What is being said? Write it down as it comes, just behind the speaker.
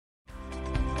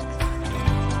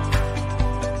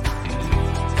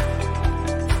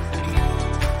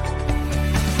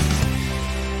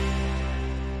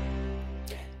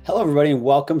Hello, everybody, and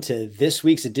welcome to this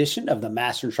week's edition of the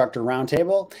Master Instructor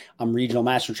Roundtable. I'm Regional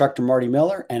Master Instructor Marty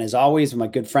Miller, and as always, my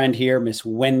good friend here, Miss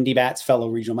Wendy Batts, fellow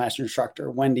Regional Master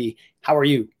Instructor. Wendy, how are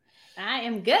you? I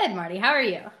am good, Marty. How are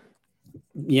you?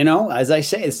 As I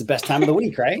say, it's the best time of the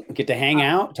week, right? Get to hang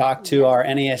out, talk to Yes. our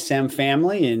NASM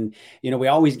family, and we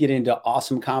always get into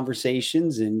awesome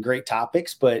conversations and great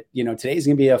topics. But today's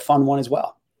going to be a fun one as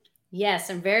well. Yes,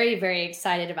 I'm very, very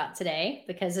excited about today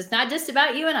because it's not just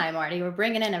about you and I, Marty. We're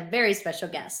bringing in a very special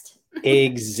guest.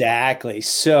 Exactly.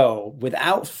 So,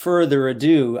 without further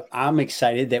ado, I'm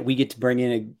excited that we get to bring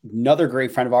in another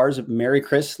great friend of ours, Mary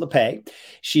Chris LePay.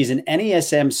 She's an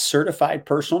NASM certified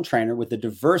personal trainer with a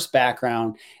diverse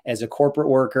background as a corporate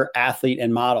worker, athlete,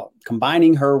 and model.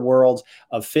 Combining her worlds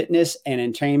of fitness and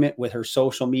entertainment with her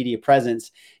social media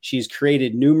presence, she's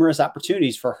created numerous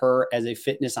opportunities for her as a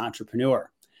fitness entrepreneur.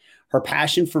 Her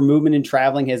passion for movement and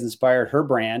traveling has inspired her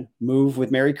brand, Move with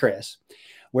Mary Chris,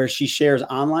 where she shares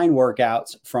online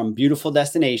workouts from beautiful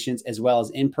destinations as well as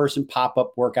in-person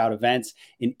pop-up workout events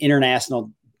in international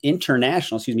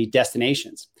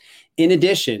destinations. In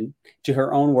addition to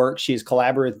her own work, she has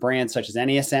collaborated with brands such as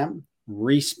NASM,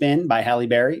 Respin by Halle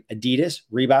Berry, Adidas,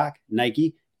 Reebok,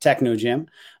 Nike, Techno Gym,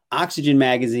 Oxygen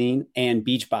Magazine, and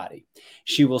Beachbody.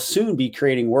 She will soon be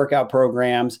creating workout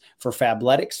programs for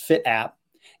Fabletics Fit app,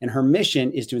 and her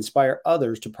mission is to inspire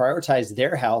others to prioritize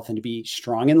their health and to be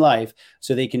strong in life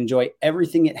so they can enjoy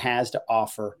everything it has to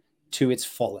offer to its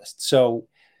fullest. So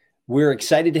we're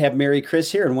excited to have Mary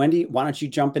Chris here. And Wendy, why don't you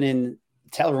jump in and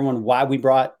tell everyone why we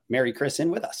brought Mary Chris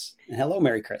in with us? And hello,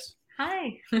 Mary Chris.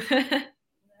 Hi.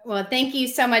 Well, thank you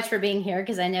so much for being here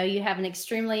because I know you have an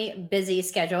extremely busy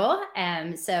schedule.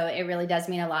 So it really does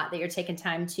mean a lot that you're taking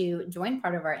time to join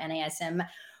part of our NASM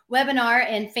webinar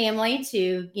and family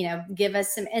to, give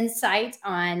us some insight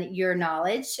on your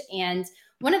knowledge. And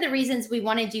one of the reasons we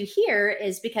wanted you here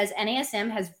is because NASM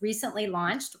has recently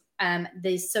launched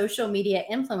the social media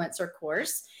influencer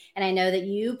course. And I know that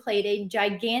you played a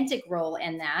gigantic role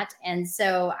in that. And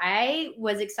so I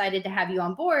was excited to have you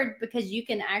on board because you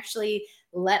can actually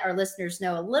let our listeners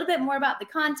know a little bit more about the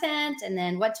content and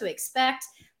then what to expect,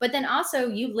 but then also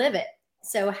you live it.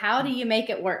 So how do you make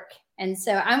it work? And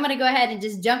so I'm going to go ahead and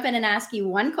just jump in and ask you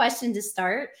one question to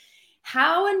start.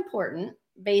 How important,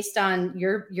 based on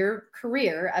your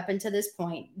career up until this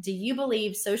point, do you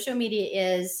believe social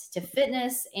media is to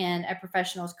fitness and a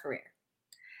professional's career?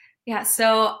 Yeah, as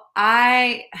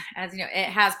you know, it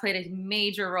has played a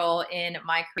major role in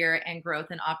my career and growth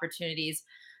and opportunities.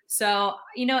 So,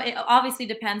 it obviously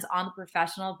depends on the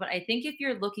professional, but I think if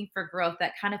you're looking for growth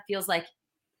that kind of feels like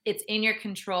it's in your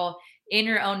control, in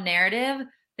your own narrative,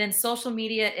 then social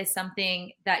media is something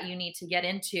that you need to get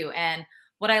into. And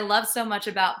what I love so much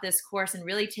about this course and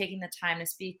really taking the time to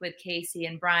speak with Casey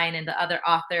and Brian and the other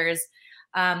authors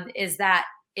is that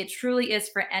it truly is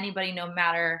for anybody, no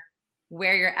matter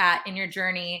where you're at in your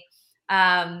journey.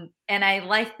 And I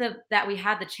like that we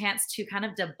had the chance to kind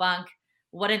of debunk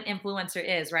what an influencer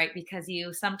is, right? Because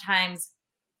you sometimes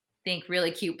think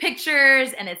really cute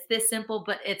pictures and it's this simple,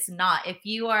 but it's not. If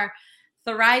you are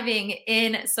thriving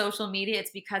in social media, it's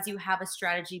because you have a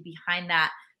strategy behind that.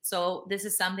 So this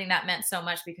is something that meant so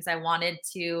much because I wanted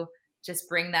to just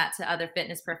bring that to other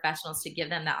fitness professionals to give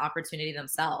them that opportunity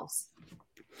themselves.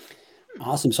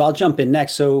 Awesome. So I'll jump in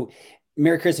next. So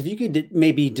Mary Chris, if you could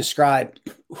maybe describe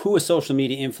who a social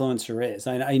media influencer is.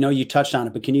 I know you touched on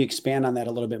it, but can you expand on that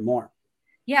a little bit more?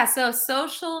 Yeah, so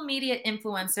social media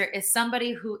influencer is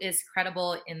somebody who is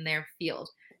credible in their field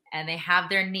and they have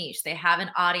their niche, they have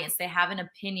an audience, they have an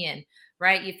opinion,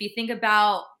 right? If you think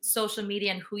about social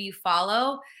media and who you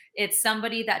follow, it's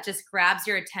somebody that just grabs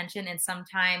your attention and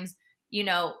sometimes,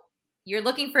 you're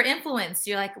looking for influence.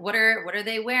 You're like, what are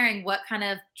they wearing? What kind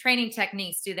of training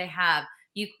techniques do they have?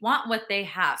 You want what they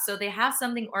have. So they have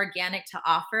something organic to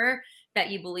offer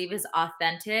that you believe is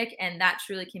authentic. And that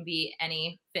truly can be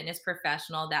any fitness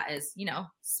professional that is,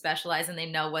 specialized and they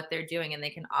know what they're doing and they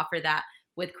can offer that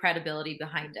with credibility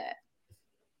behind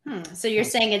it. So you're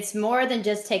saying it's more than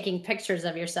just taking pictures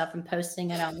of yourself and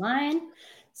posting it online.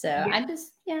 So Yeah. I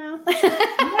just, No,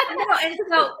 and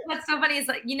so what's so funny is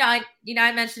like,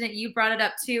 I mentioned it, you brought it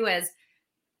up too, as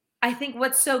I think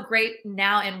what's so great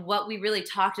now and what we really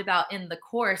talked about in the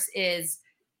course is,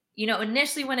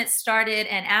 initially when it started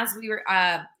and as we were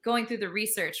going through the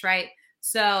research, right?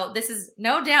 So this is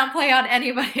no downplay on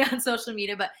anybody on social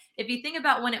media, but if you think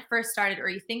about when it first started or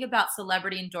you think about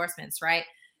celebrity endorsements, right?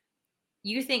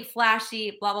 You think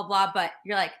flashy, blah, blah, blah, but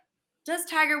you're like, does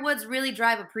Tiger Woods really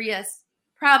drive a Prius?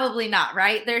 Probably not,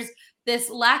 right? There's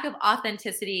this lack of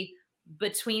authenticity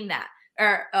between that,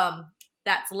 or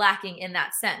that's lacking in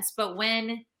that sense. But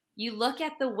when you look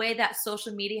at the way that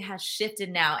social media has shifted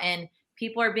now, and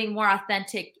people are being more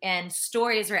authentic and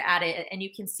stories are added, and you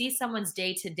can see someone's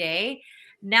day to day.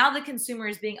 Now the consumer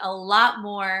is being a lot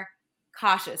more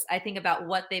cautious, I think, about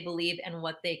what they believe and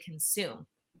what they consume.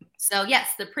 So yes,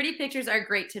 the pretty pictures are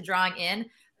great to drawing in,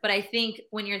 but I think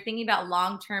when you're thinking about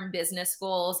long-term business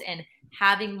goals and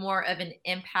having more of an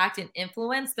impact and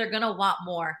influence, they're going to want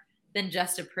more than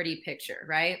just a pretty picture,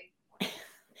 right?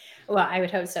 Well, I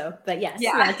would hope so, but yes,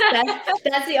 Yeah.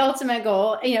 that's the ultimate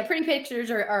goal. You know, pretty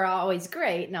pictures are always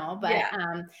great, no, but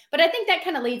Yeah. but I think that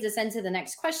kind of leads us into the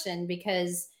next question,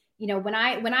 because you know, when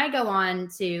I go on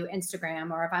to Instagram,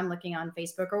 or if I'm looking on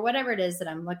Facebook or whatever it is that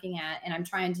I'm looking at, and I'm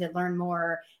trying to learn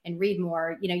more and read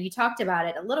more, you know, you talked about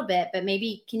it a little bit, but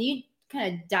maybe can you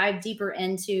kind of dive deeper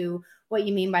into what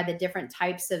you mean by the different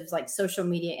types of like social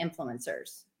media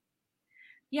influencers?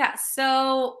 Yeah.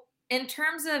 So in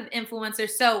terms of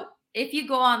influencers, so if you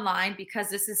go online,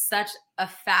 because this is such a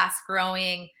fast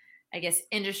growing, I guess,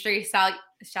 industry,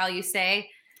 shall you say,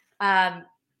 um,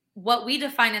 what we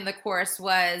defined in the course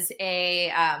was a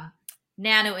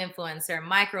nano influencer,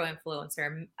 micro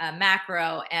influencer, a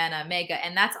macro, and a mega.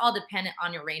 And that's all dependent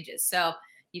on your ranges. So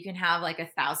you can have like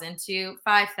 1,000 to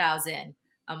 5,000.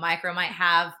 A micro might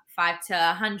have 5 to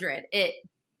 100.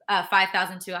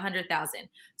 5,000 to 100,000.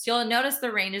 So you'll notice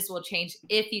the ranges will change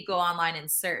if you go online and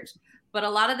search. But a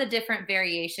lot of the different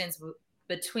variations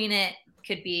between it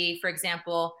could be, for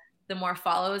example, the more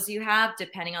followers you have,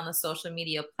 depending on the social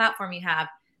media platform you have,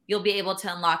 you'll be able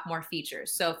to unlock more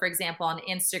features. So for example, on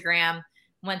Instagram,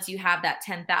 once you have that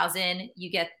 10,000, you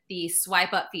get the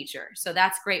swipe up feature. So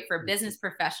that's great for a business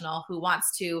professional who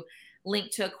wants to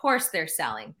link to a course they're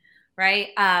selling, right?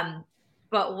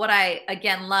 But what I,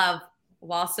 again, love,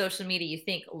 while social media, you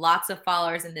think lots of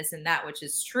followers and this and that, which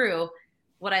is true.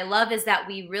 What I love is that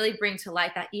we really bring to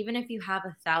light that even if you have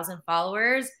 1,000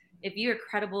 followers, if you are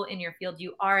credible in your field,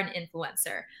 you are an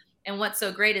influencer. And what's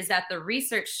so great is that the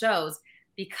research shows,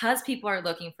 because people are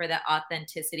looking for that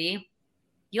authenticity,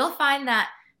 you'll find that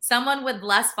someone with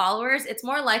less followers, it's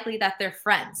more likely that they're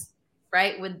friends,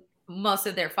 right, with most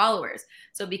of their followers.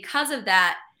 So because of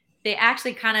that, they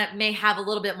actually kind of may have a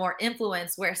little bit more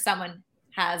influence, where someone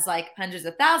has like hundreds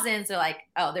of thousands, they're like,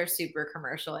 oh, they're super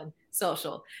commercial and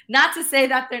social. Not to say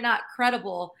that they're not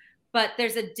credible, but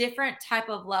there's a different type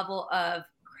of level of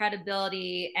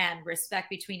credibility and respect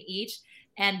between each.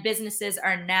 And businesses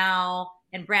are now,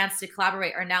 and brands to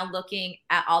collaborate are now looking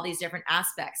at all these different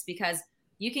aspects, because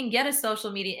you can get a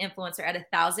social media influencer at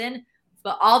 1,000,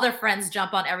 but all their friends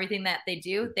jump on everything that they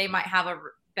do. They might have a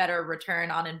better return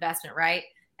on investment, right?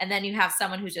 And then you have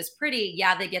someone who's just pretty.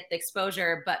 Yeah, they get the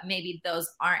exposure, but maybe those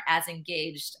aren't as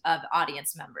engaged of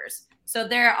audience members. So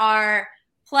there are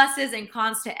pluses and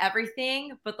cons to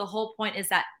everything, but the whole point is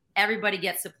that everybody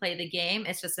gets to play the game.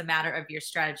 It's just a matter of your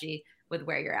strategy with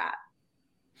where you're at.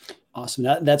 Awesome.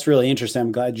 That's really interesting.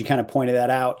 I'm glad you kind of pointed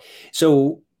that out.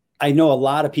 So I know a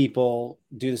lot of people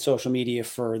do the social media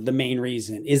for the main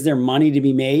reason. Is there money to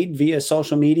be made via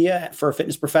social media for a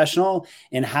fitness professional?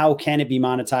 And how can it be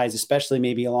monetized, especially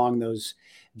maybe along those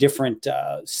different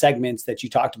segments that you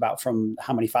talked about, from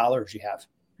how many followers you have?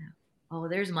 Oh,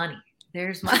 there's money.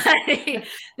 There's money.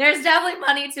 There's definitely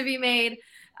money to be made.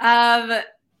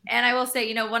 And I will say,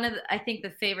 you know, one of the, I think the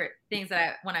favorite things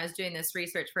that when I was doing this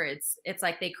research for it's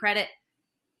like they credit,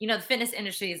 you know, the fitness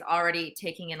industry is already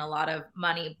taking in a lot of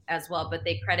money as well, but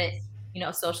they credit, you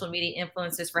know, social media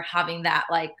influencers for having that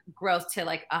like growth to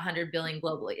like 100 billion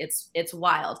globally. It's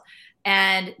wild.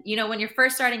 And, you know, when you're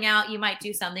first starting out, you might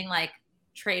do something like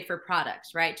trade for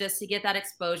products, right? Just to get that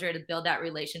exposure, to build that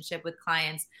relationship with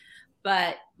clients.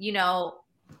 But, you know,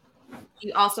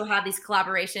 you also have these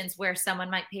collaborations where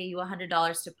someone might pay you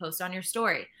 $100 to post on your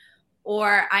story.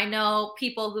 Or I know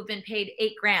people who've been paid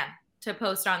 $8,000 to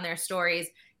post on their stories,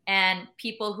 and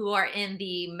people who are in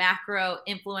the macro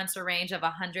influencer range of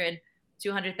 100 to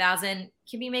 100,000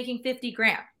 can be making 50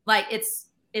 grand. Like it's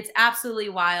absolutely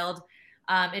wild.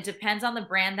 It depends on the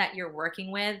brand that you're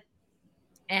working with.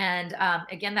 And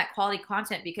again, that quality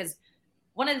content, because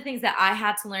one of the things that I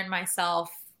had to learn myself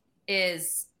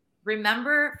is,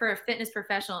 remember, for a fitness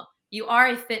professional, you are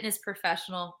a fitness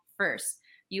professional first.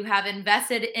 You have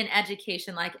invested in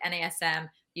education like NASM.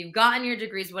 You've gotten your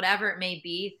degrees, whatever it may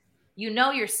be. You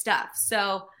know your stuff.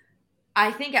 So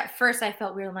I think at first I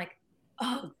felt weird. I'm like,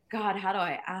 oh God, how do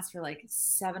I ask for like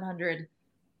 $700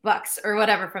 or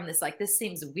whatever from this? Like, this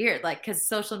seems weird, like, because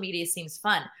social media seems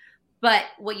fun. But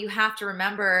what you have to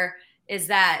remember is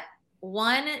that,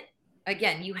 one,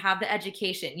 again, you have the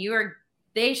education.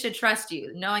 They should trust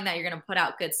you, knowing that you're going to put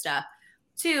out good stuff.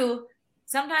 Two,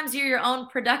 sometimes you're your own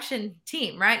production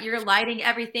team, right? You're lighting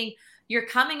everything. you're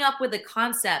coming up with a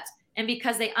concept, and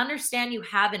because they understand you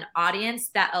have an audience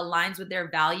that aligns with their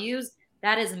values,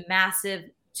 that is massive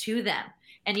to them.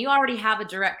 And you already have a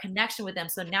direct connection with them.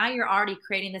 So now you're already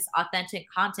creating this authentic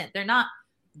content. They're not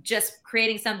just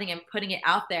creating something and putting it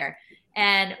out there.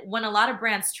 And when a lot of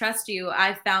brands trust you,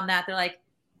 I've found that they're like,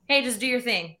 hey, just do your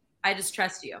thing. I just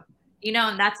trust you.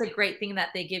 And that's a great thing that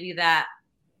they give you that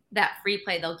free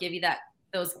play. They'll give you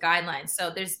those guidelines.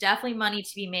 So there's definitely money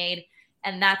to be made.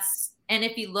 And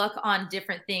if you look on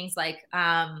different things, like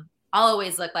I'll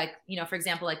always look like, for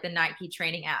example, like the Nike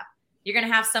training app, you're going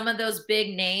to have some of those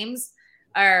big names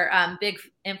or big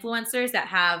influencers that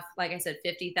have, like I said,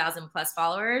 50,000 plus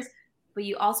followers, but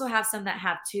you also have some that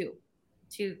have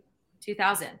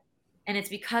 2,000. And it's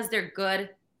because they're good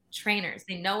trainers.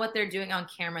 They know what they're doing on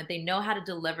camera. They know how to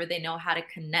deliver. They know how to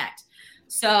connect.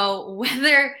 So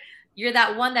whether you're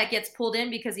that one that gets pulled in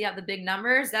because you have the big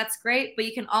numbers, that's great. But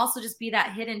you can also just be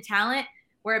that hidden talent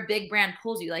where a big brand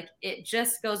pulls you. Like, it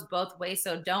just goes both ways.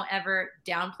 So don't ever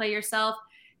downplay yourself.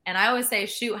 And I always say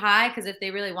shoot high, because if they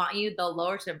really want you, they'll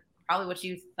lower to probably what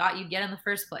you thought you'd get in the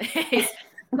first place.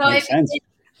 So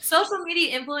social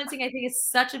media influencing, I think, is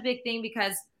such a big thing,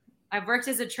 because I've worked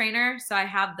as a trainer, so I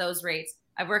have those rates.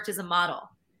 I've worked as a model.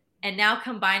 And now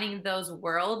combining those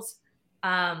worlds,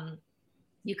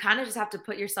 you kind of just have to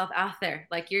put yourself out there.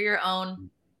 Like, you're your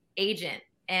own agent,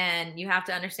 and you have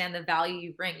to understand the value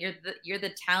you bring. You're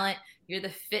the talent. You're the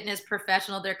fitness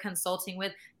professional they're consulting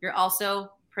with. You're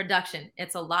also production.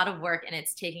 It's a lot of work, and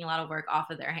it's taking a lot of work off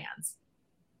of their hands.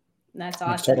 That's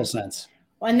awesome. Makes total sense.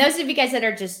 Well, and those of you guys that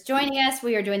are just joining us,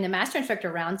 we are doing the Master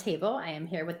Instructor Roundtable. I am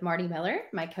here with Marty Miller,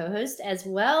 my co-host, as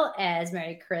well as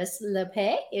Mary Chris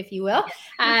Lepay, if you will.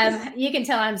 You can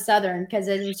tell I'm Southern, because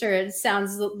I'm sure it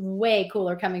sounds way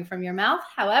cooler coming from your mouth.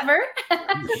 However,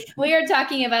 we are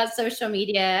talking about social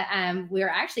media. We are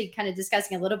actually kind of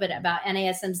discussing a little bit about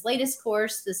NASM's latest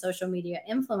course, the Social Media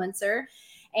Influencer.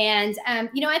 And, I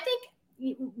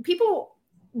think people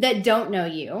that don't know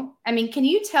you, can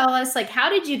you tell us, like, how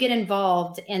did you get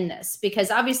involved in this?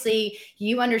 Because obviously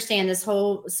you understand this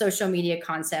whole social media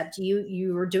concept.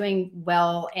 You were doing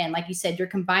well. And like you said, you're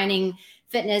combining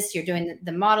fitness, you're doing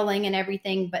the modeling and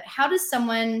everything. But how does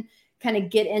someone kind of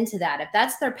get into that? If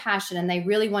that's their passion and they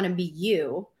really want to be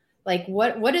you, like,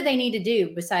 what do they need to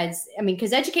do besides,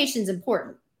 because education is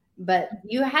important, but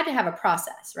you had to have a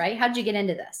process, right? How did you get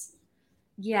into this?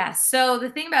 Yeah. So the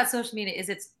thing about social media is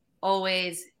it's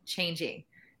always changing.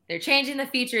 They're changing the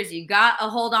features. You got a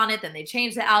hold on it, then they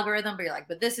change the algorithm, but you're like,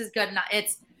 but this is good.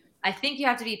 I think you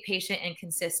have to be patient and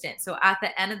consistent. So at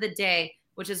the end of the day,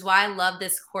 which is why I love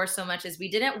this course so much, is we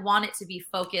didn't want it to be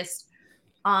focused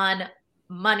on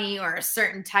money or a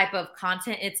certain type of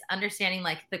content. It's understanding,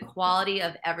 like, the quality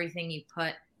of everything you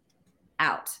put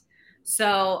out.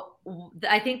 So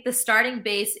I think the starting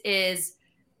base is,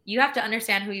 you have to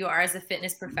understand who you are as a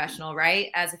fitness professional,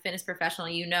 right? As a fitness professional,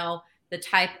 you know the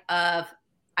type of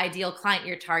ideal client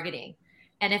you're targeting.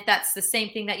 And if that's the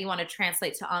same thing that you want to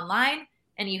translate to online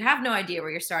and you have no idea where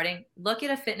you're starting, look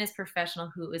at a fitness professional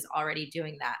who is already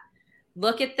doing that.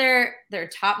 Look at their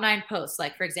top 9 posts.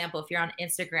 Like, for example, if you're on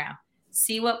Instagram,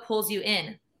 see what pulls you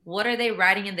in. What are they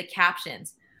writing in the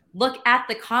captions? Look at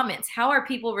the comments. How are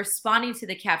people responding to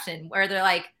the caption where they're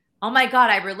like, oh my God,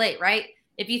 I relate, right?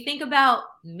 If you think about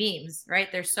memes, right?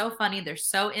 They're so funny. They're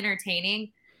so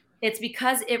entertaining. It's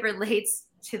because it relates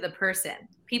to the person.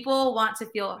 People want to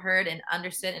feel heard and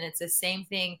understood. And it's the same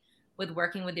thing with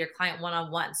working with your client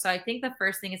one-on-one. So I think the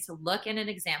first thing is to look at an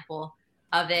example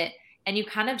of it, and you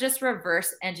kind of just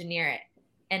reverse engineer it,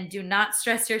 and do not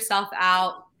stress yourself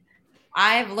out.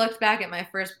 I've looked back at my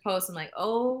first post. I'm like,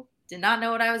 oh, did not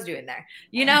know what I was doing there,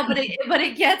 but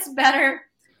it gets better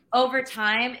over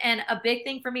time. And a big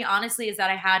thing for me, honestly, is that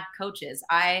I had coaches.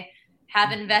 I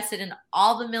have invested in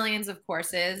all the millions of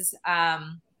courses.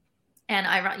 And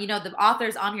the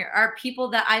authors on here are people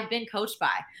that I've been coached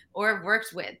by or have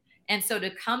worked with. And so to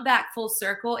come back full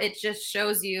circle, it just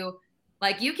shows you,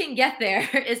 like, you can get there.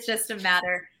 It's just a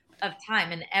matter of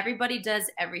time. And everybody does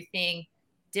everything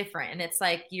different. And it's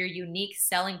like your unique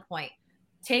selling point.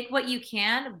 Take what you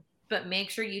can, but make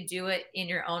sure you do it in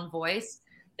your own voice.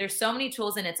 There's so many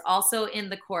tools, and it's also in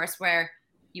the course where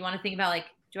you want to think about, like,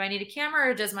 do I need a camera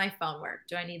or does my phone work?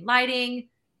 Do I need lighting?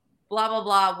 Blah, blah,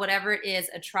 blah, whatever it is,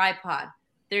 a tripod.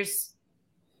 It's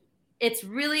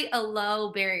really a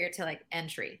low barrier to, like,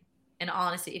 entry. And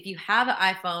honestly, if you have an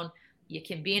iPhone, you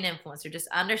can be an influencer. Just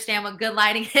understand what good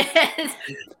lighting is,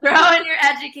 throw in your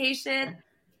education,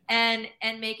 and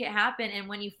make it happen. And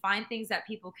when you find things that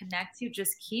people connect to,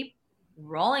 just keep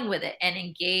rolling with it and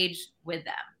engage with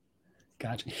them.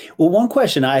 Gotcha. Well, one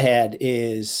question I had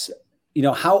is,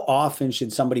 how often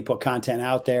should somebody put content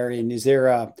out there? And is there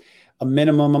a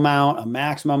minimum amount, a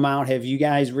maximum amount? Have you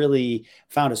guys really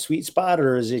found a sweet spot,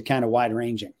 or is it kind of wide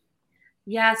ranging?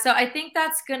 Yeah. So I think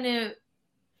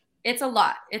it's a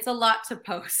lot. It's a lot to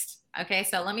post. Okay.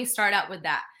 So let me start out with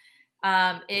that.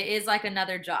 It is like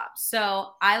another job.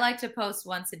 So I like to post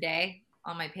once a day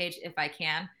on my page if I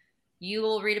can. You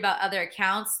will read about other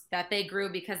accounts that they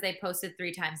grew because they posted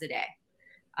 3 times a day.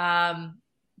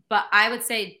 But I would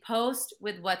say post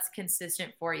with what's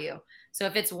consistent for you. So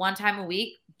if it's 1 time a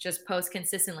week, just post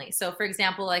consistently. So for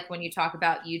example, like when you talk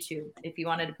about YouTube, if you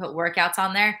wanted to put workouts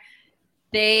on there,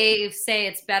 they say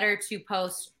it's better to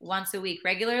post once a week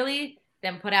regularly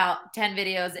than put out 10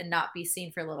 videos and not be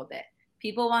seen for a little bit.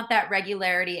 People want that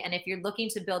regularity. And if you're looking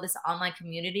to build this online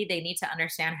community, they need to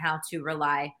understand how to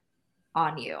rely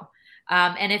on you.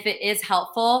 And if it is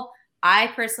helpful, I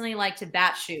personally like to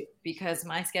batch shoot because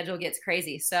my schedule gets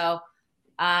crazy. So,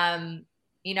 I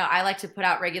like to put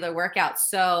out regular workouts.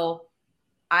 So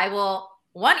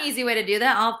one easy way to do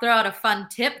that, I'll throw out a fun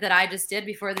tip that I just did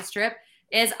before this trip,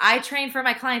 is I train for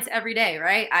my clients every day,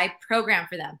 right? I program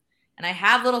for them and I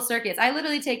have little circuits. I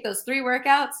literally take those 3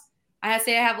 workouts. I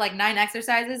have like 9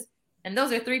 exercises, and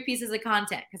those are 3 pieces of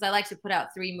content because I like to put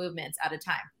out 3 movements at a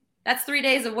time. That's 3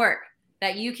 days of work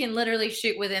that you can literally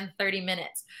shoot within 30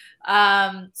 minutes.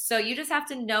 So you just have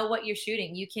to know what you're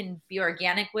shooting. You can be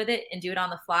organic with it and do it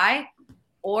on the fly,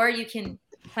 or you can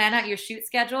plan out your shoot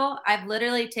schedule. I've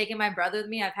literally taken my brother with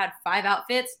me. I've had 5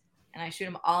 outfits and I shoot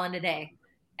them all in a day.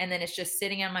 And then it's just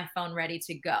sitting on my phone ready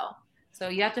to go. So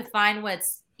you have to find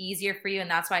what's easier for you. And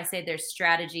that's why I say there's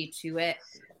strategy to it,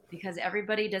 because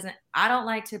I don't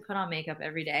like to put on makeup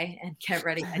every day and get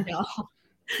ready. I know.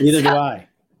 Neither do I.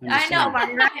 I know, but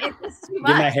it's just too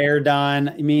much. Get my hair done.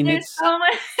 I mean, there's so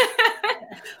much.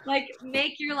 Like,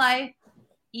 make your life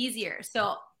easier.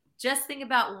 So just think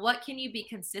about what can you be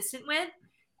consistent with,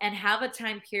 and have a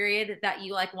time period that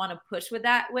you like want to push with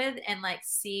and like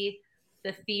see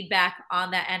the feedback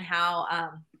on that and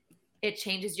how it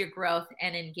changes your growth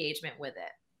and engagement with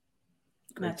it.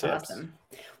 That's awesome.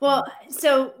 Well,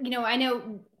 so, I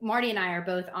know Marty and I are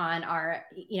both on our,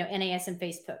 NASM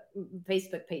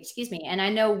Facebook page, excuse me. And I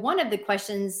know one of the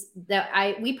questions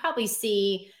that we probably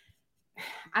see,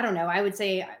 I don't know, I would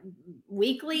say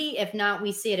weekly, if not,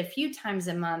 we see it a few times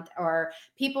a month, or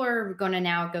people are going to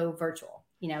now go virtual.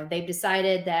 They've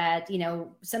decided that,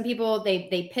 some people,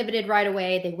 they pivoted right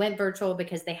away. They went virtual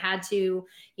because they had to,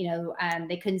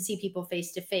 they couldn't see people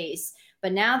face to face.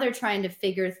 But now they're trying to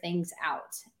figure things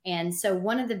out. And so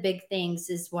one of the big things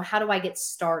is, well, how do I get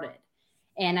started?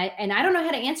 And I don't know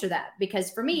how to answer that, because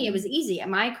for me, it was easy.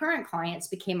 My current clients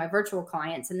became my virtual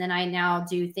clients. And then I now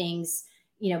do things,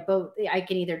 both. I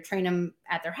can either train them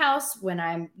at their house when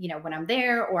I'm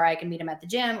there, or I can meet them at the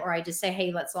gym, or I just say,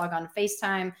 hey, let's log on to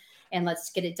FaceTime and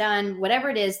let's get it done, whatever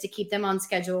it is, to keep them on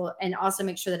schedule and also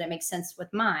make sure that it makes sense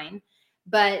with mine.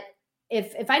 But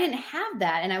if I didn't have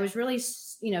that and I was really,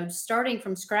 starting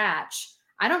from scratch,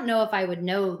 I don't know if I would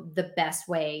know the best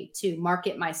way to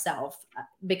market myself,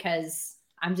 because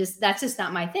that's just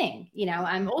not my thing.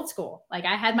 I'm old school. Like,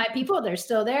 I had my people, they're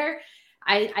still there.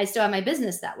 I still have my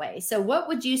business that way. So what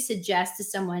would you suggest to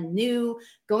someone new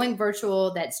going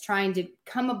virtual that's trying to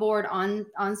come aboard on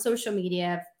social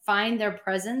media, find their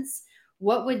presence?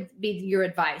 What would be your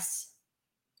advice?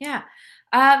 Yeah.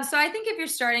 So I think if you're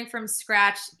starting from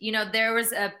scratch, there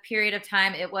was a period of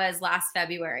time, it was last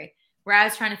February, where I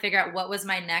was trying to figure out what was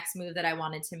my next move that I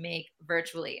wanted to make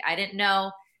virtually. I didn't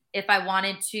know if I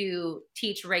wanted to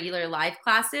teach regular live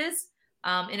classes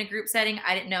in a group setting.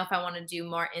 I didn't know if I wanted to do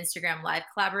more Instagram live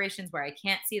collaborations where I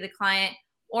can't see the client,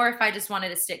 or if I just wanted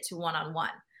to stick to one-on-one.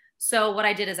 So what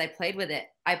I did is I played with it.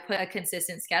 I put a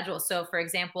consistent schedule. So for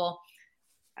example,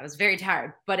 I was very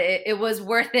tired, but it was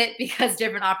worth it because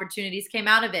different opportunities came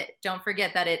out of it. Don't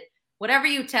forget that whatever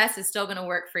you test is still going to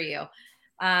work for you.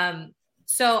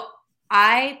 So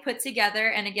I put together,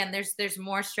 and again, there's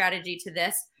more strategy to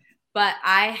this, but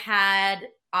I had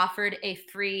offered a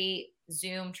free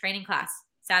Zoom training class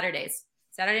Saturday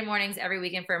mornings, every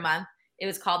weekend for a month. It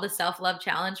was called the Self-Love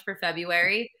Challenge for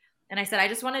February. And I said, I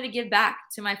just wanted to give back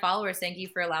to my followers. Thank you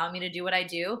for allowing me to do what I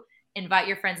do. Invite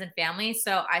your friends and family.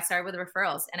 So I started with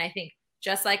referrals. And I think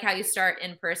just like how you start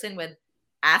in person with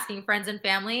asking friends and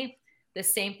family, the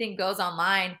same thing goes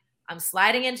online. I'm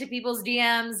sliding into people's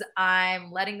DMs. I'm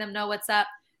letting them know what's up.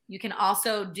 You can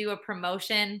also do a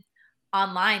promotion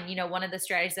online. One of the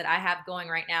strategies that I have going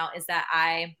right now is that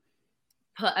I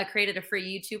created a free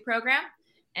YouTube program.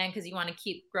 And because you want to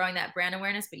keep growing that brand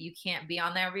awareness, but you can't be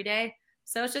on there every day.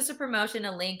 So it's just a promotion,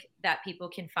 a link that people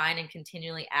can find and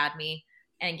continually add me.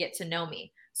 and get to know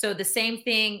me. So the same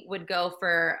thing would go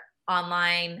for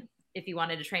online. If you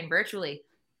wanted to train virtually,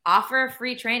 offer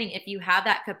free training if you have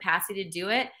that capacity to do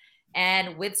it.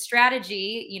 And with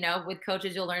strategy, you know, with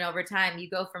coaches, you'll learn over time, you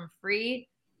go from free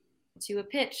to a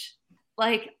pitch,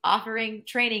 like offering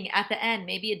training at the end,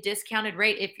 maybe a discounted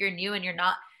rate if you're new and you're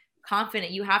not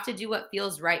confident. You have to do what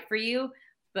feels right for you,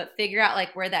 but figure out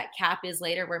like where that cap is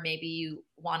later, where maybe you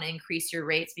want to increase your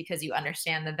rates because you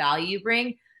understand the value you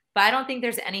bring. But I don't think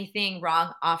there's anything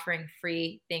wrong offering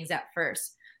free things at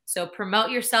first. So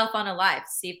promote yourself on a live,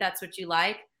 see if that's what you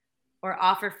like, or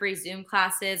offer free Zoom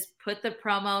classes, put the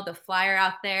promo, the flyer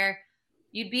out there.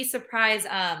 You'd be surprised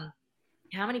how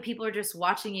many people are just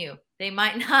watching you. They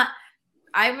might not.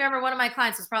 I remember one of my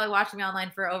clients was probably watching me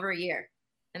online for over a year.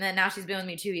 And then now she's been with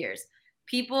me 2 years.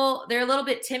 People, they're a little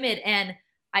bit timid. And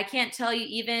I can't tell you,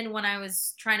 even when I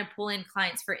was trying to pull in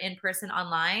clients for in-person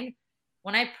online,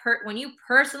 when you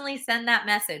personally send that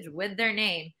message with their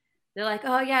name, they're like,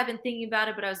 oh yeah, I've been thinking about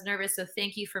it, but I was nervous. So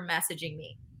thank you for messaging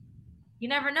me. You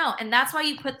never know. And that's why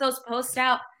you put those posts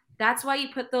out. That's why you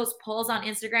put those polls on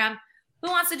Instagram.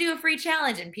 Who wants to do a free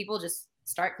challenge? And people just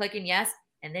start clicking yes.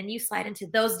 And then you slide into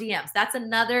those DMs. That's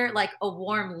another, like, a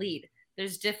warm lead.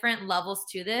 There's different levels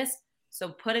to this. So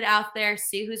put it out there,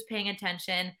 see who's paying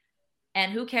attention.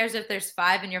 And who cares if there's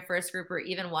 5 in your first group or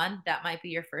even 1? That might be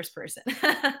your first person.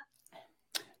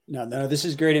 No, this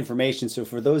is great information. So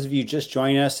for those of you just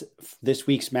joining us, this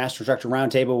week's Master Instructor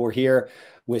Roundtable, we're here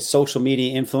with social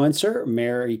media influencer,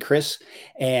 Mary Chris,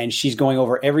 and she's going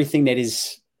over everything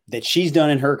that she's done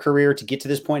in her career to get to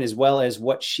this point, as well as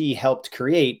what she helped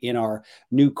create in our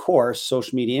new course,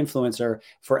 Social Media Influencer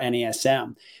for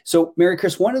NASM. So Mary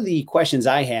Chris, one of the questions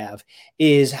I have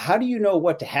is, how do you know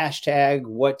what to hashtag,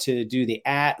 what to do the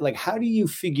like, how do you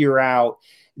figure out,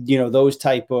 you know, those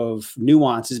type of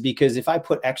nuances? Because if I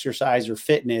put exercise or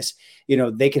fitness, you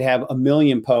know, they could have a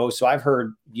million posts. So I've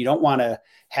heard you don't want to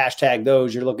hashtag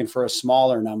those. You're looking for a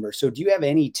smaller number. So do you have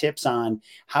any tips on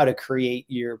how to create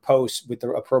your posts with the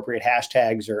appropriate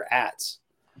hashtags or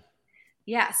 @?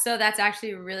 Yeah, so that's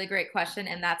actually a really great question.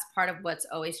 And that's part of what's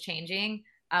always changing.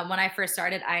 When I first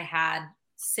started, I had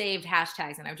saved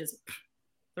hashtags and I would just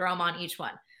throw them on each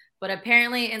one. But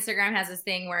apparently Instagram has this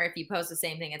thing where if you post the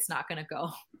same thing, it's not going to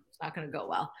go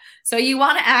well. So you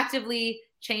want to actively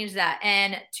change that.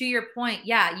 And to your point,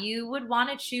 yeah, you would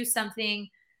want to choose something.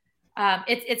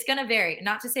 It's going to vary.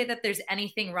 Not to say that there's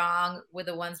anything wrong with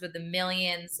the ones with the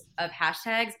millions of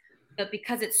hashtags, but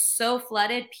because it's so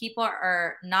flooded, people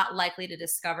are not likely to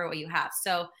discover what you have.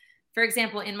 So for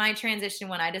example, in my transition,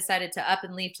 when I decided to up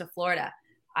and leave to Florida,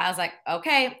 I was like,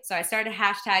 okay. So I started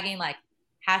hashtagging, like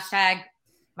hashtag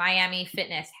Miami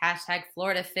fitness, hashtag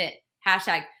Florida fit,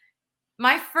 hashtag.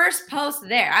 My first post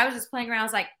there, I was just playing around. I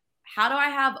was like, how do I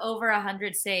have over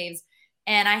 100 saves?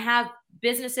 And I have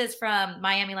businesses from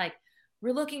Miami, like,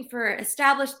 we're looking for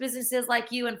established businesses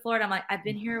like you in Florida. I'm like, I've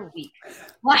been here a week.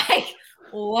 Like,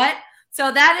 what?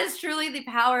 So that is truly the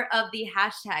power of the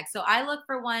hashtag. So I look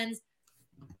for ones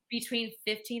between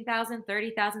 15,000,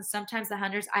 30,000, sometimes the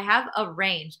hundreds. I have a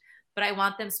range, but I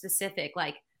want them specific.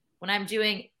 Like when I'm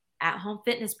doing at-home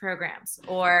fitness programs,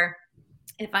 or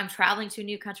if I'm traveling to a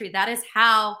new country, that is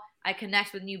how I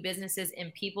connect with new businesses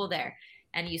and people there.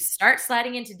 And you start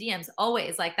sliding into DMs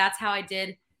always. Like that's how I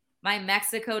did my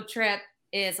Mexico trip,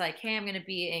 is like, hey, I'm going to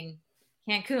be in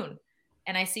Cancun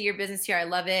and I see your business here. I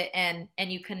love it. And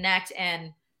you connect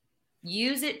and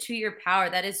use it to your power.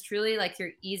 That is truly like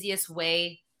your easiest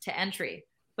way to entry.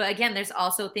 But again, there's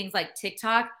also things like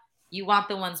TikTok. You want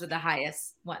the ones with the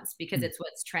highest ones because it's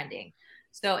what's trending.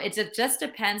 So it just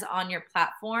depends on your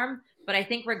platform. But I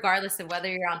think regardless of whether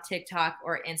you're on TikTok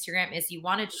or Instagram, is you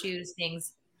want to choose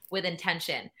things with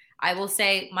intention. I will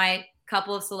say my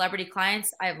couple of celebrity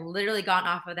clients, I've literally gone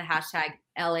off of the hashtag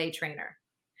LA trainer.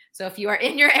 So if you are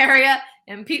in your area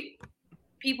and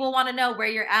people want to know where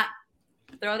you're at,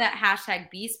 throw that hashtag,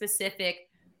 be specific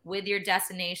with your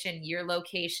destination, your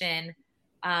location,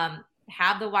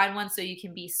 have the wide one so you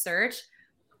can be searched.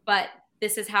 But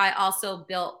this is how I also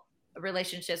built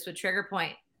relationships with Trigger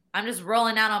Point. I'm just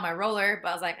rolling out on my roller, but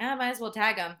I was like, I might as well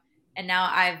tag them. And now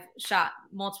I've shot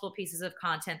multiple pieces of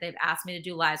content. They've asked me to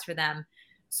do lives for them.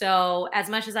 So as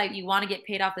much as you want to get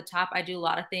paid off the top, I do a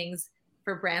lot of things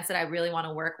for brands that I really want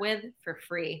to work with for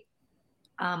free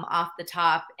off the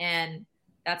top. And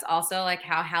that's also like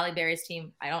how Halle Berry's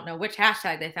team, I don't know which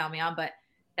hashtag they found me on, but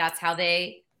that's how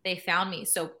they found me.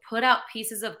 So put out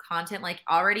pieces of content, like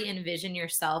already envision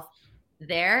yourself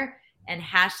there and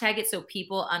hashtag it so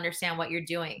people understand what you're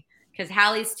doing. Because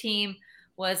Halle's team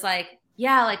was like,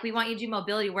 yeah, like we want you to do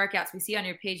mobility workouts. We see on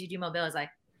your page you do mobility. I was like,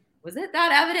 was it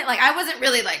that evident? Like, I wasn't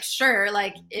really like sure,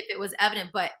 like if it was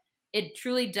evident, but it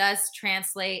truly does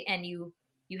translate. And you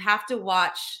have to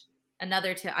watch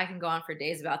another tip. I can go on for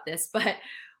days about this, but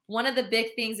one of the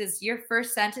big things is your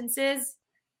first sentences,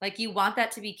 like you want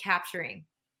that to be capturing.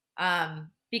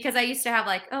 Because I used to have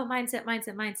like, oh,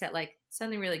 mindset, like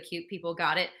something really cute. People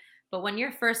got it. But when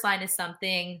your first line is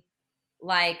something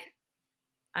like,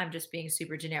 I'm just being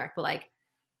super generic, but like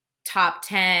top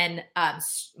 10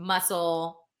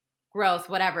 muscle growth,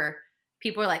 whatever,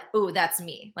 people are like, oh, that's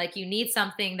me. Like you need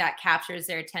something that captures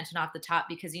their attention off the top,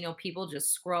 because, you know, people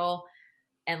just scroll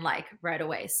and like right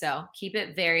away. So keep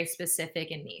it very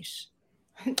specific and niche.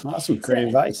 Awesome. Great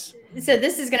advice. So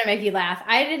this is going to make you laugh.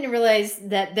 I didn't realize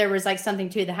that there was like something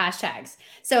to the hashtags.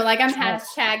 So like I'm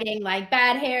hashtagging like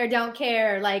bad hair, don't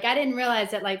care. Like I didn't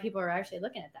realize that like people are actually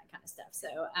looking at that kind of stuff.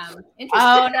 So interesting.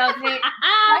 Oh no.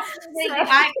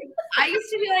 I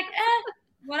used to be like,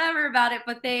 whatever about it,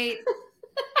 but that's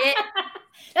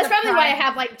probably why I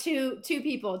have like two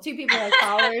people as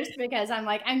followers, because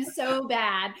I'm so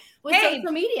bad with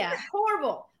social media.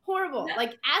 Horrible.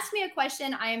 Like, ask me a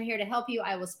question. I am here to help you.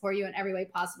 I will support you in every way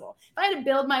possible. If I had to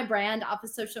build my brand off of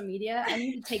social media, I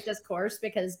need to take this course,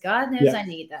 because God knows I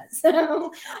need that.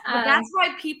 So that's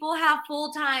why people have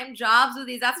full-time jobs with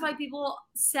these. That's why people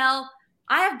sell.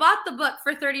 I have bought the book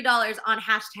for $30 on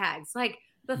hashtags. Like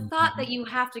the thought that you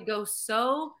have to go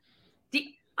so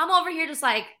deep. I'm over here just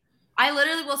like, I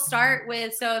literally will start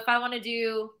with, so if I want to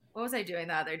do, what was I doing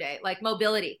the other day? Like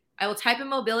mobility. I will type in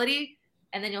mobility,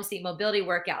 and then you'll see mobility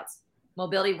workouts,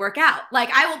 mobility workout. Like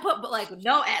I will put like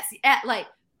no S, like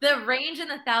the range in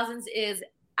the thousands is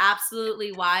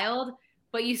absolutely wild,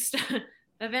 but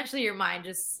eventually your mind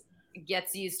just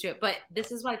gets used to it. But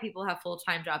this is why people have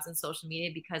full-time jobs in social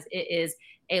media, because it is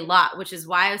a lot, which is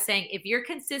why I was saying, if your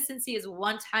consistency is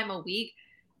one time a week,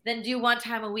 then do one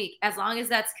time a week. As long as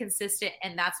that's consistent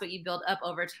and that's what you build up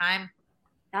over time,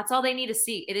 that's all they need to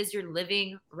see. It is your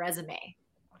living resume.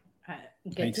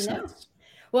 Good to know.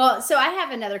 Well, so I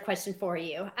have another question for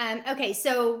you. Okay,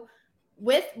 so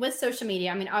with social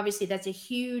media, I mean, obviously that's a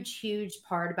huge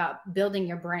part about building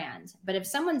your brand. But if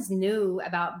someone's new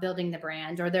about building the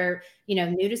brand, or they're,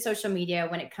 new to social media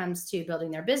when it comes to building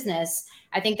their business,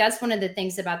 I think that's one of the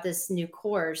things about this new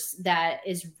course that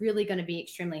is really going to be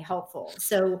extremely helpful.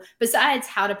 So besides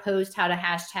how to post, how to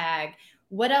hashtag,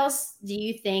 what else do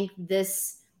you think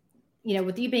this,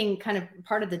 with you being kind of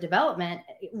part of the development,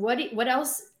 what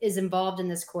else is involved in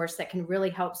this course that can really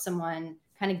help someone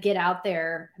kind of get out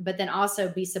there, but then also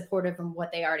be supportive of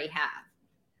what they already have?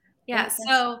 Yeah.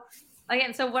 So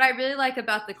what I really like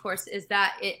about the course is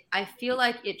that I feel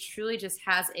like it truly just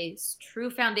has a true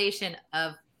foundation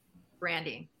of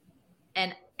branding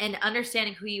and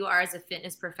understanding who you are as a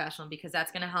fitness professional, because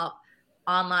that's going to help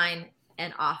online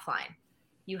and offline.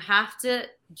 You have to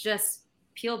just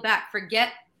peel back,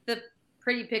 forget the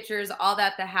pretty pictures, all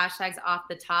that, the hashtags off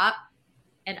the top,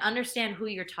 and understand who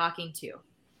you're talking to.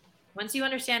 Once you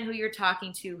understand who you're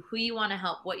talking to, who you want to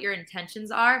help, what your intentions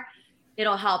are,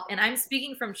 it'll help. And I'm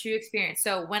speaking from true experience.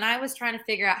 So when I was trying to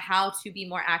figure out how to be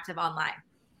more active online,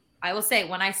 I will say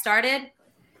when I started,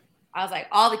 I was like,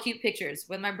 all the cute pictures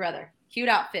with my brother, cute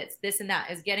outfits, this and that,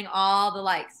 is getting all the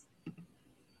likes.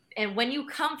 And when you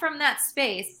come from that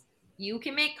space, you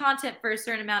can make content for a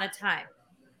certain amount of time.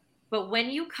 But when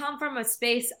you come from a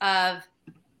space of,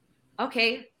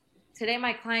 okay, today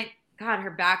my client, God,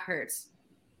 her back hurts.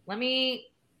 Let me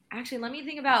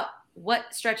think about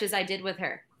what stretches I did with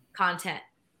her. Content.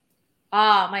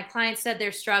 My client said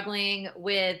they're struggling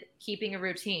with keeping a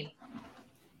routine.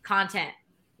 Content.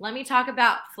 Let me talk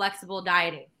about flexible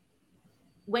dieting.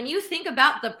 When you think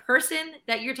about the person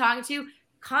that you're talking to,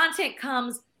 content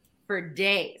comes for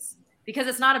days, because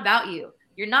it's not about you.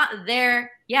 You're not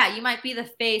there. Yeah, you might be the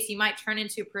face, you might turn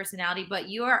into a personality, but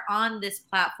you are on this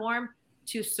platform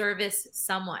to service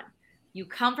someone. You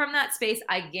come from that space,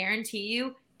 I guarantee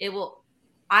you it will.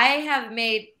 I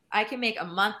can make a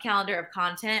month calendar of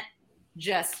content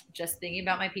just thinking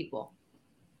about my people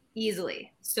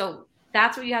easily. So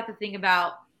that's what you have to think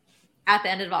about at the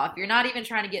end of it all. If you're not even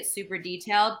trying to get super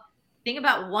detailed, think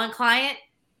about one client,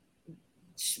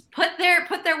 put their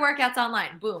workouts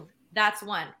online. Boom. That's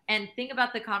one. And think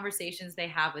about the conversations they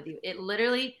have with you. It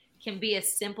literally can be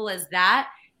as simple as that.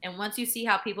 And once you see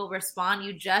how people respond,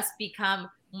 you just become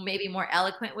maybe more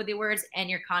eloquent with your words, and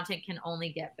your content can only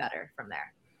get better from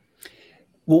there.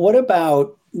 Well, what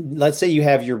about, let's say you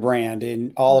have your brand,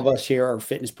 and all of us here are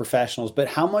fitness professionals, but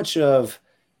how much of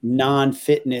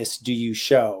non-fitness do you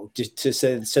show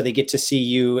so they get to see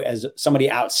you as somebody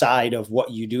outside of what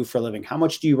you do for a living? How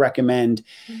much do you recommend,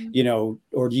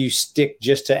 or do you stick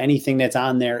just to anything that's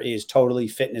on there is totally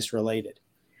fitness related?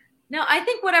 No, I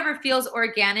think whatever feels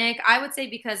organic. I would say,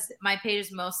 because my page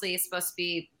is mostly supposed to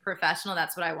be professional,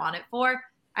 that's what I want it for.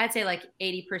 I'd say like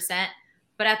 80%,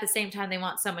 but at the same time, they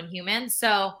want someone human.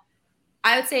 So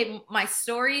I would say my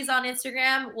stories on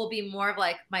Instagram will be more of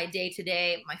like my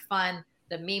day-to-day, my fun,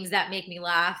 the memes that make me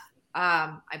laugh.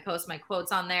 I post my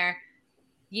quotes on there.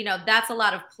 That's a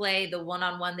lot of play, the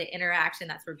one-on-one, the interaction.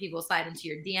 That's where people slide into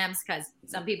your DMs, because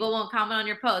some people won't comment on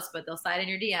your posts, but they'll slide in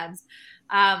your DMs.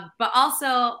 But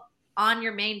also on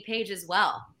your main page as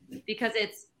well, because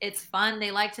it's fun. They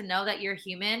like to know that you're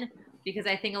human, because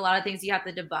I think a lot of things you have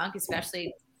to debunk,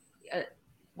 especially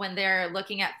when they're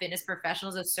looking at fitness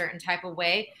professionals a certain type of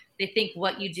way. They think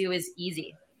what you do is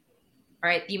easy,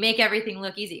 right? You make everything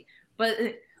look easy. But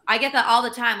I get that all the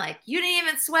time. Like, you didn't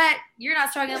even sweat. You're not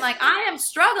struggling. Like, I am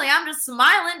struggling. I'm just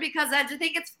smiling because I just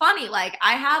think it's funny. Like,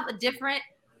 I have a different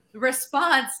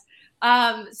response.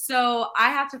 So I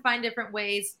have to find different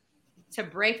ways to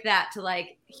break that, to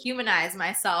like humanize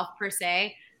myself per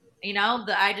se.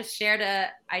 I just shared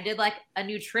I did like a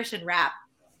nutrition rap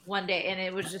one day, and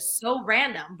it was just so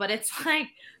random, but it's like,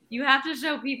 you have to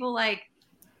show people like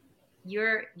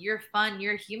you're fun,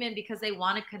 you're human, because they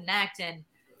want to connect. And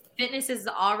fitness is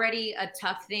already a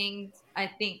tough thing, I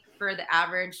think, for the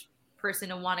average person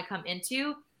to want to come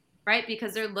into, right?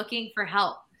 Because they're looking for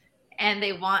help, and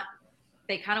they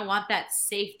kind of want that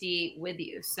safety with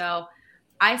you. So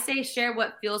I say share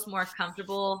what feels more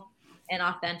comfortable and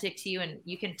authentic to you, and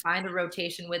you can find a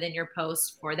rotation within your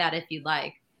post for that if you'd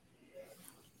like.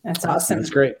 That's awesome.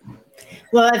 That's great.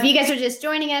 Well, if you guys are just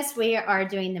joining us, we are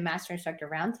doing the Master Instructor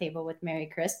Roundtable with Mary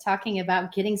Chris, talking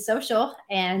about getting social.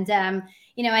 And,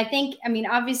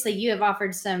 obviously you have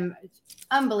offered some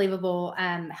unbelievable,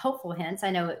 helpful hints. I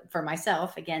know for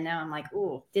myself, again, now I'm like,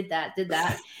 oh, did that.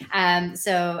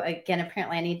 So again,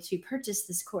 apparently I need to purchase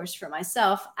this course for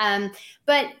myself.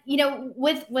 But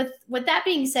with that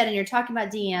being said, and you're talking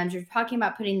about DMs, you're talking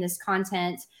about putting this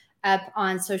content up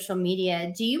on social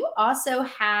media, do you also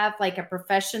have like a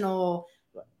professional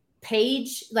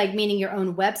page, like meaning your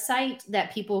own website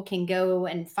that people can go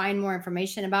and find more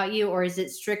information about you? Or is it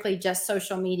strictly just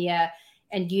social media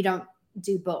and you don't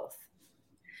do both?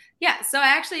 Yeah, so I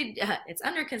actually, it's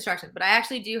under construction, but I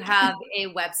actually do have a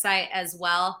website as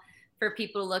well for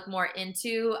people to look more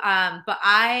into. But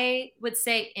I would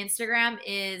say Instagram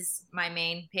is my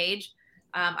main page.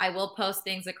 I will post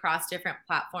things across different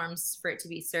platforms for it to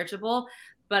be searchable.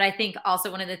 But I think also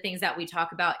one of the things that we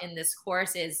talk about in this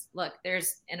course is, look,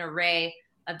 there's an array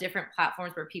of different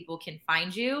platforms where people can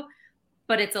find you,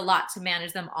 but it's a lot to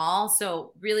manage them all.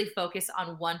 So really focus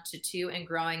on 1 to 2 and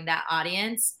growing that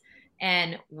audience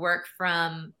and work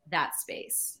from that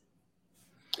space.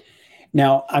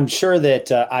 Now, I'm sure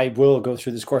that I will go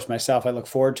through this course myself. I look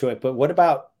forward to it. But what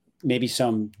about maybe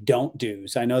some don't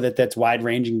do's? I know that that's wide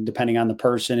ranging depending on the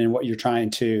person and what you're trying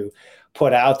to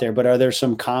put out there, but are there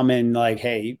some common, like,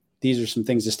 hey, these are some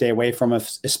things to stay away from,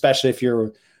 especially if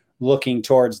you're looking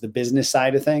towards the business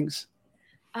side of things?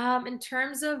 In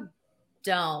terms of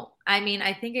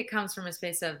I think it comes from a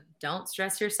space of don't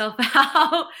stress yourself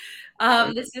out.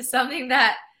 This is something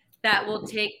that will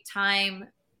take time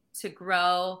to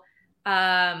grow.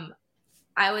 I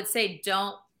would say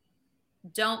don't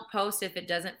post if it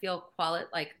doesn't feel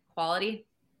quality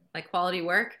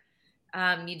work.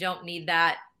 You don't need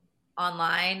that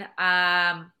online.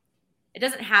 It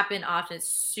doesn't happen often. It's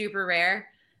super rare.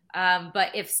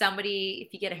 But if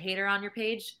you get a hater on your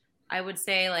page, I would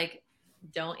say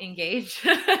don't engage.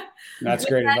 That's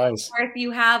great advice. Or if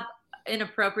you have an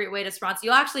appropriate way to respond, so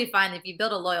you'll actually find that if you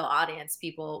build a loyal audience,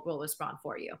 people will respond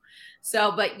for you.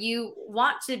 So, but you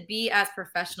want to be as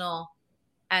professional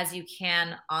as you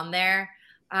can on there.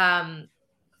 As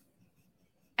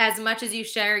much as you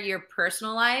share your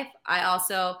personal life,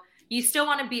 you still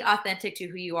want to be authentic to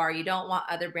who you are. You don't want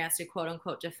other brands to quote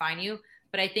unquote define you,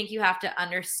 but I think you have to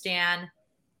understand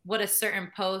what a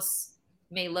certain post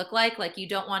may look like. Like, you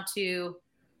don't want to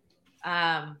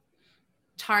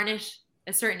tarnish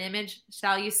a certain image,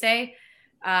 shall you say,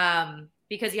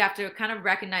 because you have to kind of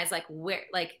recognize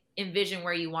envision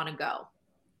where you want to go.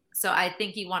 So I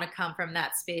think you want to come from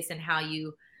that space and how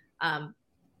you,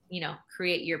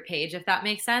 create your page, if that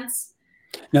makes sense.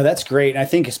 No, that's great. I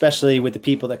think especially with the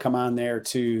people that come on there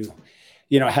to,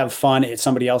 have fun at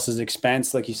somebody else's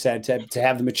expense, like you said, to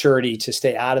have the maturity to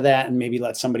stay out of that and maybe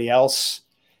let somebody else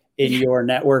in your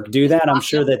network do that. I'm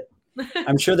sure that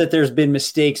I'm sure that there's been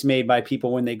mistakes made by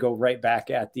people when they go right back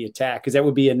at the attack, because that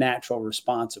would be a natural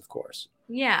response, of course.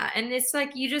 Yeah. And it's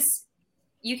like, you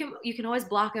can always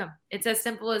block them. It's as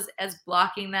simple as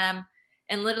blocking them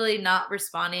and literally not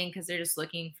responding because they're just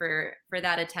looking for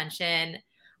that attention.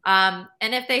 And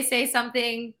if they say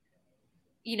something,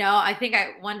 I think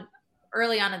one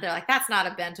early on, and they're like, that's not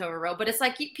a bent over row, but it's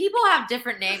like people have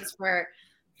different names for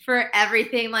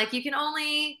everything. Like, you can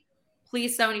only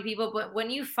please so many people, but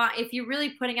if you're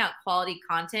really putting out quality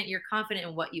content, you're confident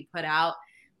in what you put out,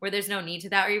 where there's no need to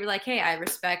that, or you're like, hey, I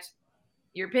respect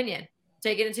your opinion,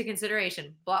 take it into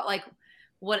consideration, but like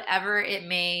whatever it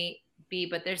may be,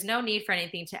 but there's no need for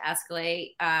anything to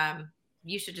escalate.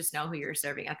 You should just know who you're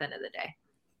serving at the end of the day.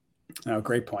 Oh,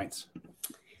 great points.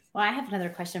 Well, I have another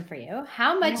question for you.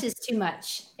 How much is too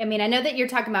much? I mean, I know that you're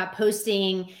talking about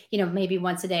posting, maybe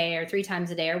once a day or 3 times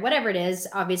a day or whatever it is,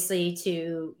 obviously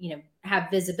to,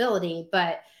 have visibility.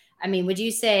 But I mean, would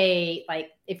you say, like,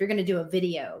 if you're going to do a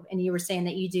video and you were saying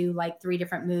that you do like 3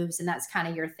 different moves and that's kind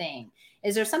of your thing,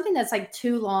 is there something that's like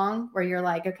too long where you're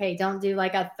like, okay, don't do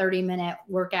like a 30-minute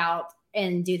workout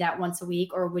and do that once a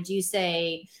week? Or would you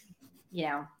say,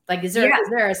 like, is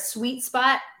there a sweet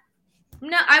spot?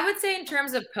 No, I would say in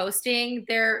terms of posting,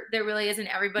 there really isn't.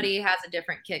 Everybody has a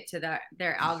different kick to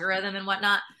their algorithm and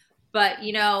whatnot. But,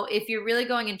 if you're really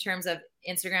going in terms of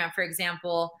Instagram, for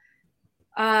example,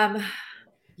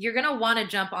 you're going to want to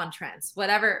jump on trends,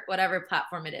 whatever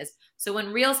platform it is. So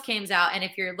when Reels came out, and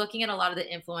if you're looking at a lot of the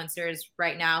influencers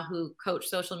right now who coach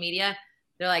social media,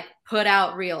 they're like, put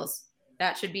out Reels.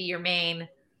 That should be your main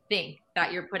thing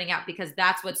that you're putting out, because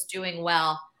that's what's doing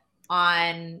well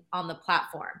on the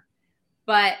platform.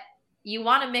 But you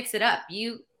want to mix it up.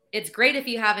 It's great if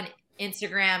you have an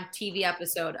Instagram TV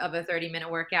episode of a 30-minute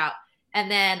workout and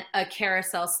then a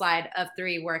carousel slide of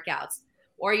 3 workouts,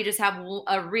 or you just have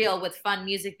a reel with fun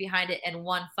music behind it and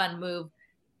one fun move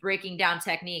breaking down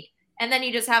technique. And then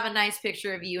you just have a nice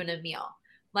picture of you and a meal.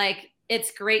 Like,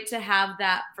 it's great to have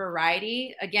that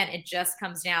variety. Again, it just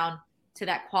comes down to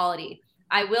that quality.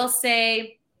 I will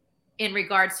say, in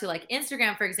regards to like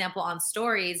Instagram, for example, on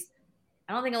stories,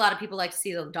 I don't think a lot of people like to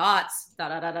see the dots,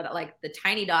 like the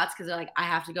tiny dots, because they're like, I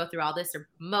have to go through all this. They're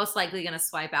most likely going to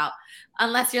swipe out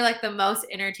unless you're like the most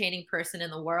entertaining person in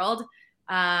the world.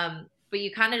 But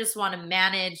you kind of just want to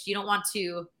manage. You don't want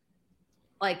to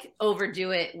like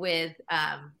overdo it with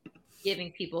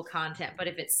giving people content. But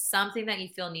if it's something that you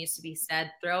feel needs to be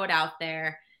said, throw it out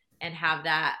there and have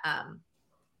that,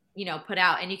 put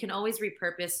out. And you can always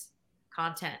repurpose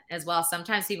content as well.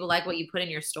 Sometimes people like what you put in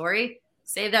your story.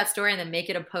 Save that story and then make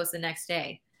it a post the next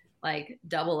day. Like,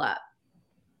 double up.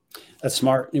 That's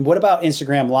smart. And what about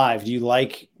Instagram Live? Do you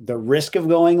like the risk of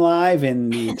going live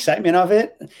and the excitement of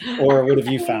it? Or what have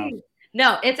you found?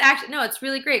 No, it's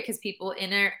really great because people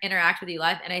interact with you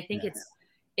live. And I think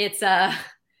it's a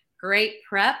great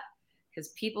prep because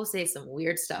people say some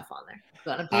weird stuff on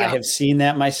there. I have seen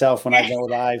that myself when I go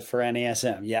live for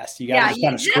NASM. Yes, you got to just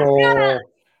kind of scroll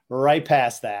right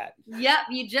past that. Yep,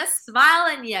 you just smile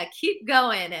and you keep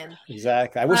going. And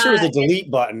exactly. I wish there was a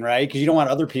delete button, right? Because you don't want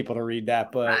other people to read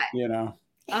that, but you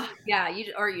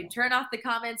turn off the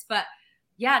comments. But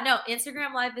yeah, no,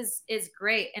 Instagram Live is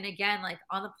great. And again, like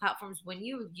on the platforms, when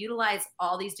you utilize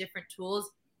all these different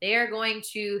tools, they are going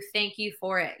to thank you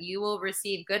for it. You will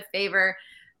receive good favor,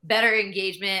 better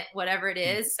engagement, whatever it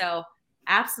is. So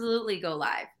absolutely go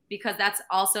live, because that's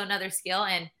also another skill.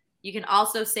 And you can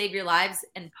also save your lives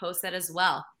and post that as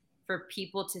well for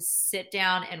people to sit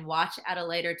down and watch at a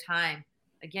later time.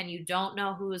 Again, you don't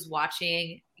know who is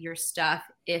watching your stuff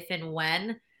if and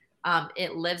when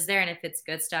it lives there. And if it's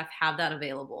good stuff, have that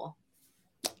available.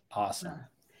 Awesome.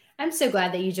 I'm so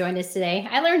glad that you joined us today.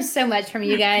 I learned so much from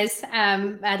you guys.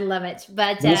 I love it.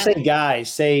 But we'll say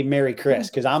guys, say Mary Chris,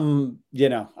 because I'm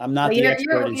not the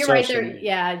expert in social right there. Media.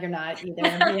 Yeah, you're not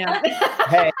either. Yeah.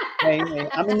 hey,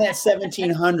 I'm in that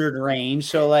 1700 range,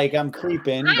 so like I'm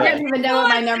creeping. I don't even know what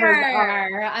my numbers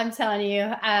are. I'm telling you.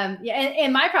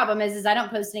 And my problem is I don't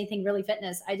post anything really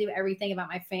fitness. I do everything about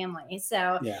my family.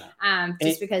 So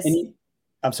because.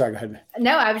 I'm sorry, go ahead.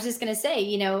 No, I was just going to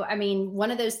say, one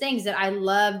of those things that I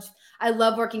love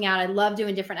working out. I love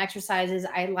doing different exercises.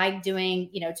 I like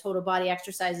doing, total body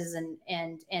exercises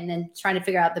and then trying to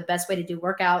figure out the best way to do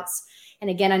workouts. And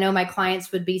again, I know my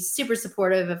clients would be super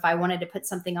supportive if I wanted to put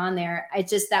something on there.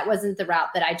 That wasn't the route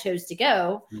that I chose to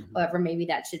go. Mm-hmm. However, maybe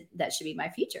that should be my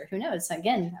future. Who knows? So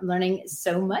again, I'm learning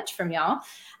so much from y'all.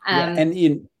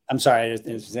 I'm sorry.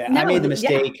 I made the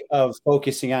mistake of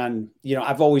focusing on,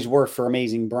 I've always worked for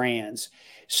amazing brands.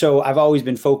 So I've always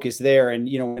been focused there. And,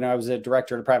 when I was a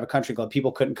director at a private country club,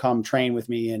 people couldn't come train with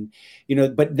me. And,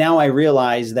 but now I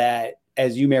realize that,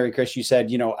 as you, Mary Chris, you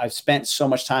said, I've spent so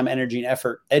much time, energy, and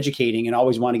effort educating and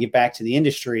always want to get back to the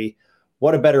industry.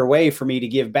 What a better way for me to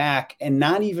give back, and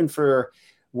not even for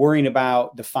worrying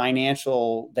about the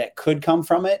financial that could come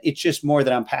from it. It's just more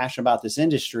that I'm passionate about this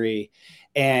industry.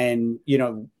 And,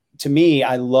 to me,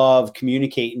 I love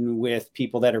communicating with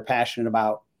people that are passionate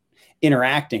about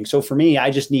interacting. So for me,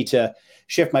 I just need to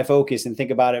shift my focus and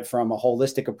think about it from a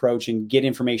holistic approach and get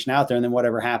information out there. And then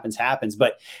whatever happens, happens.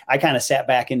 But I kind of sat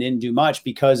back and didn't do much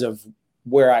because of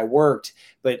where I worked,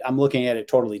 but I'm looking at it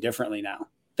totally differently now,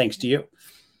 thanks to you.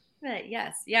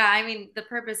 Yes. Yeah. I mean, the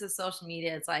purpose of social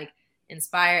media is like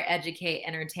inspire, educate,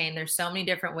 entertain. There's so many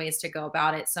different ways to go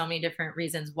about it. So many different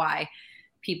reasons why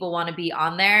people want to be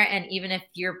on there. And even if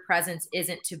your presence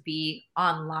isn't to be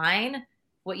online,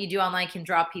 what you do online can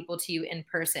draw people to you in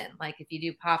person. Like if you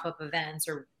do pop-up events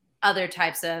or other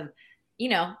types of,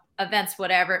 events,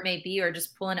 whatever it may be, or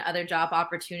just pull in other job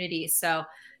opportunities. So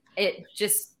it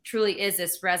just truly is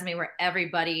this resume where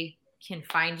everybody can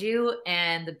find you.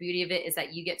 And the beauty of it is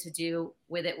that you get to do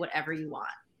with it whatever you want.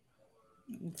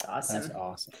 It's awesome. That's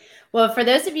awesome. Well, for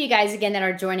those of you guys, again, that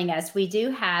are joining us, we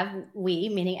do have,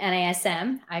 meaning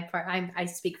NASM. I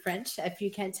speak French, if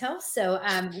you can't tell. So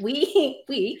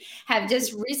we have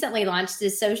just recently launched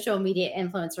this social media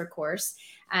influencer course.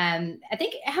 I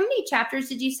think, how many chapters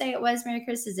did you say it was, Mary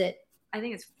Chris? Is it? I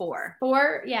think it's 4.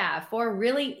 4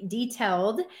 really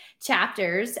detailed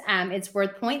chapters. It's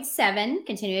worth 0.7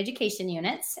 continuing education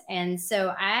units. And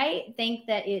so I think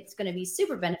that it's going to be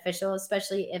super beneficial,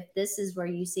 especially if this is where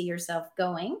you see yourself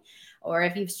going, or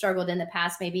if you've struggled in the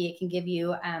past, maybe it can give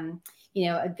you,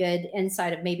 a good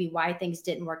insight of maybe why things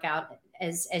didn't work out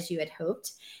as you had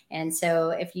hoped. And so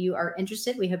if you are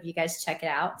interested, we hope you guys check it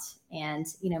out. And,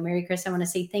 Mary Chris, I want to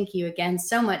say thank you again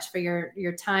so much for your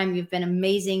time. You've been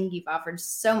amazing. You've offered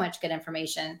so much good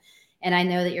information. And I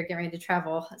know that you're getting ready to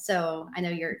travel. So I know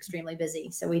you're extremely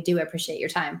busy. So we do appreciate your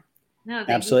time. No,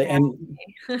 absolutely. And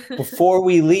before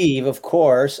we leave, of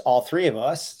course, all 3 of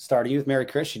us, starting with Mary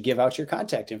Chris, should give out your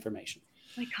contact information.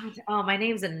 My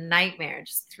name's a nightmare.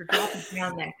 Just dropping me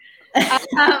on there.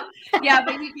 Yeah,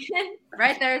 but you can,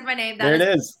 right there's my name. There it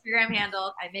is. Instagram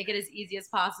handle. I make it as easy as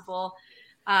possible.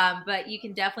 But you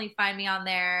can definitely find me on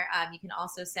there. You can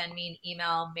also send me an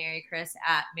email,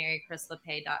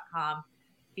 marychris@marychrislapay.com.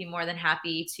 Be more than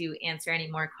happy to answer any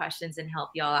more questions and help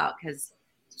y'all out, because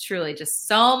it's truly just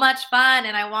so much fun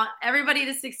and I want everybody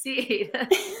to succeed.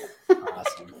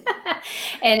 Awesome.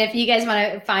 And if you guys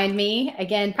want to find me,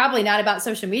 again, probably not about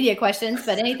social media questions,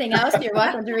 but anything else, you're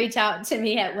welcome to reach out to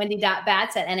me at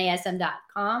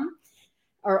wendy.batts@nasm.com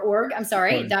or org. I'm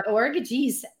sorry, .org.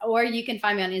 Geez. Or you can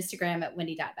find me on Instagram at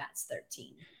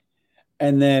wendy.batts13.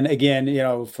 And then again,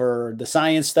 for the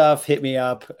science stuff, hit me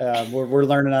up. We're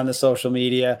learning on the social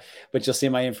media, but you'll see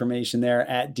my information there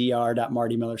at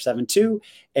dr.martymiller72,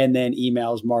 and then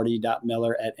emails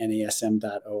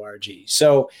marty.miller@nasm.org.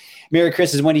 So Mary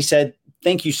Chris, as Wendy said,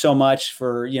 thank you so much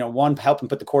for, one, helping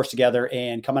put the course together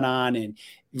and coming on and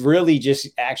really just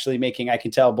actually making, I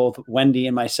can tell, both Wendy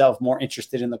and myself more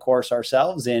interested in the course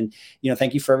ourselves. And,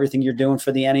 thank you for everything you're doing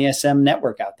for the NASM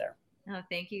network out there. Oh,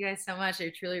 thank you guys so much. I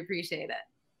truly appreciate it.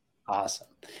 Awesome.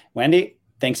 Wendy,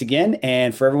 thanks again.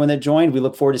 And for everyone that joined, we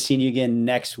look forward to seeing you again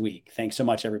next week. Thanks so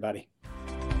much, everybody.